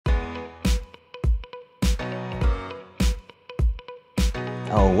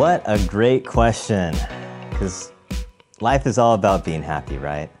Oh, what a great question. Because life is all about being happy,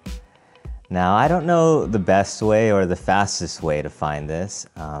 right? Now, I don't know the best way or the fastest way to find this.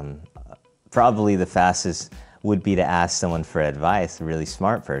 Probably the fastest would be to ask someone for advice, a really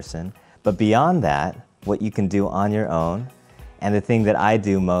smart person. But beyond that, what you can do on your own, and the thing that I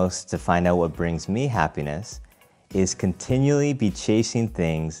do most to find out what brings me happiness, is continually be chasing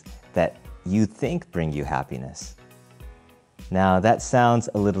things that you think bring you happiness. Now, that sounds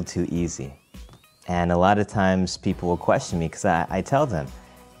a little too easy. And a lot of times people will question me because I tell them,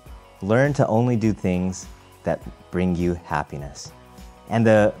 learn to only do things that bring you happiness. And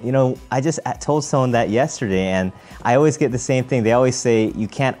I just told someone that yesterday, and I always get the same thing. They always say, you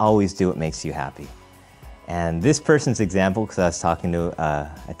can't always do what makes you happy. And this person's example, because I was talking to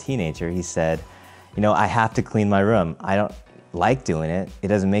a teenager, he said, I have to clean my room. I don't like doing it. It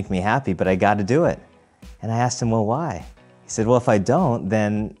doesn't make me happy, but I got to do it. And I asked him, well, why? He said, well, if I don't,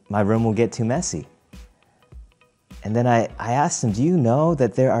 then my room will get too messy. And then I asked him, do you know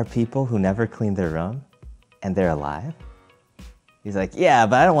that there are people who never clean their room and they're alive? He's like, yeah,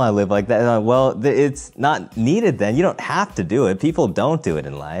 but I don't want to live like that. Like, well, it's not needed then. You don't have to do it. People don't do it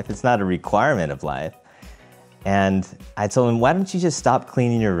in life. It's not a requirement of life. And I told him, why don't you just stop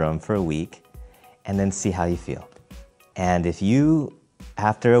cleaning your room for a week and then see how you feel? And if you,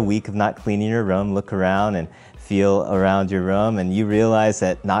 after a week of not cleaning your room, look around and feel around your room and you realize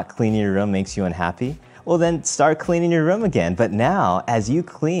that not cleaning your room makes you unhappy, well then start cleaning your room again. But now, as you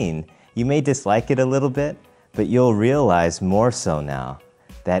clean, you may dislike it a little bit, but you'll realize more so now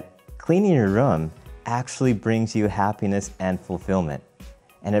that cleaning your room actually brings you happiness and fulfillment.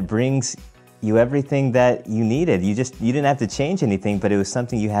 And it brings you everything that you needed. You didn't have to change anything, but it was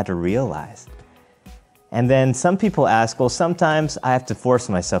something you had to realize. And then some people ask, well, sometimes I have to force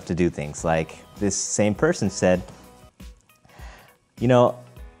myself to do things. Like this same person said,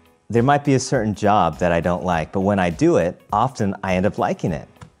 there might be a certain job that I don't like, but when I do it, often I end up liking it.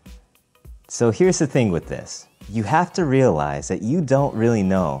 So here's the thing with this. You have to realize that you don't really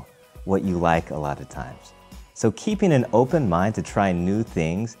know what you like a lot of times. So keeping an open mind to try new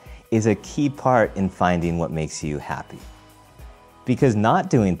things is a key part in finding what makes you happy. Because not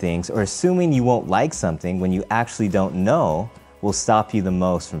doing things or assuming you won't like something when you actually don't know will stop you the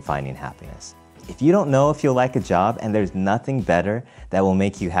most from finding happiness. If you don't know if you'll like a job and there's nothing better that will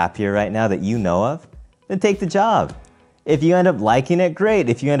make you happier right now that you know of, then take the job. If you end up liking it, great.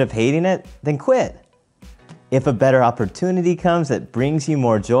 If you end up hating it, then quit. If a better opportunity comes that brings you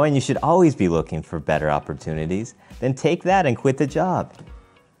more joy, and you should always be looking for better opportunities, then take that and quit the job.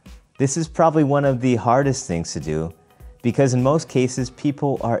 This is probably one of the hardest things to do because in most cases,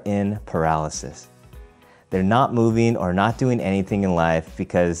 people are in paralysis. They're not moving or not doing anything in life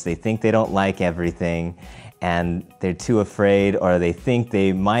because they think they don't like everything and they're too afraid or they think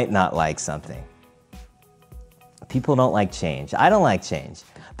they might not like something. People don't like change. I don't like change.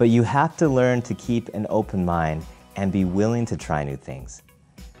 But you have to learn to keep an open mind and be willing to try new things.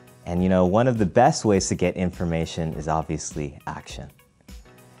 And one of the best ways to get information is obviously action.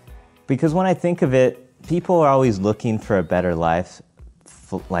 Because when I think of it, people are always looking for a better life,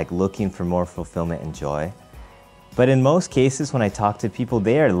 like looking for more fulfillment and joy. But in most cases, when I talk to people,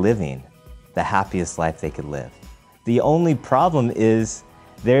 they are living the happiest life they could live. The only problem is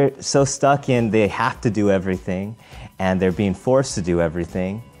they're so stuck in they have to do everything and they're being forced to do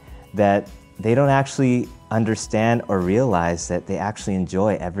everything that they don't actually understand or realize that they actually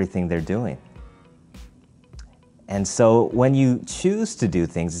enjoy everything they're doing. And so when you choose to do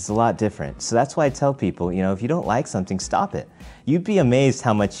things, it's a lot different. So that's why I tell people, if you don't like something, stop it. You'd be amazed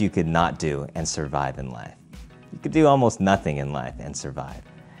how much you could not do and survive in life. You could do almost nothing in life and survive.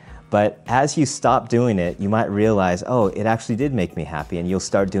 But as you stop doing it, you might realize, oh, it actually did make me happy, and you'll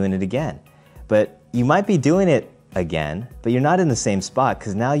start doing it again. But you might be doing it again, but you're not in the same spot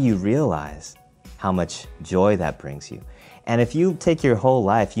because now you realize how much joy that brings you. And if you take your whole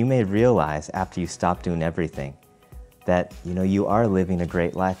life, you may realize after you stop doing everything that you are living a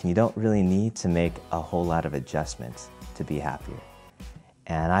great life and you don't really need to make a whole lot of adjustments to be happier.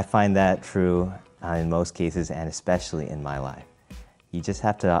 And I find that true in most cases and especially in my life. You just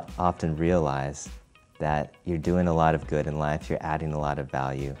have to often realize that you're doing a lot of good in life, you're adding a lot of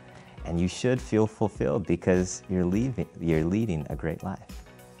value, and you should feel fulfilled because you're leading a great life.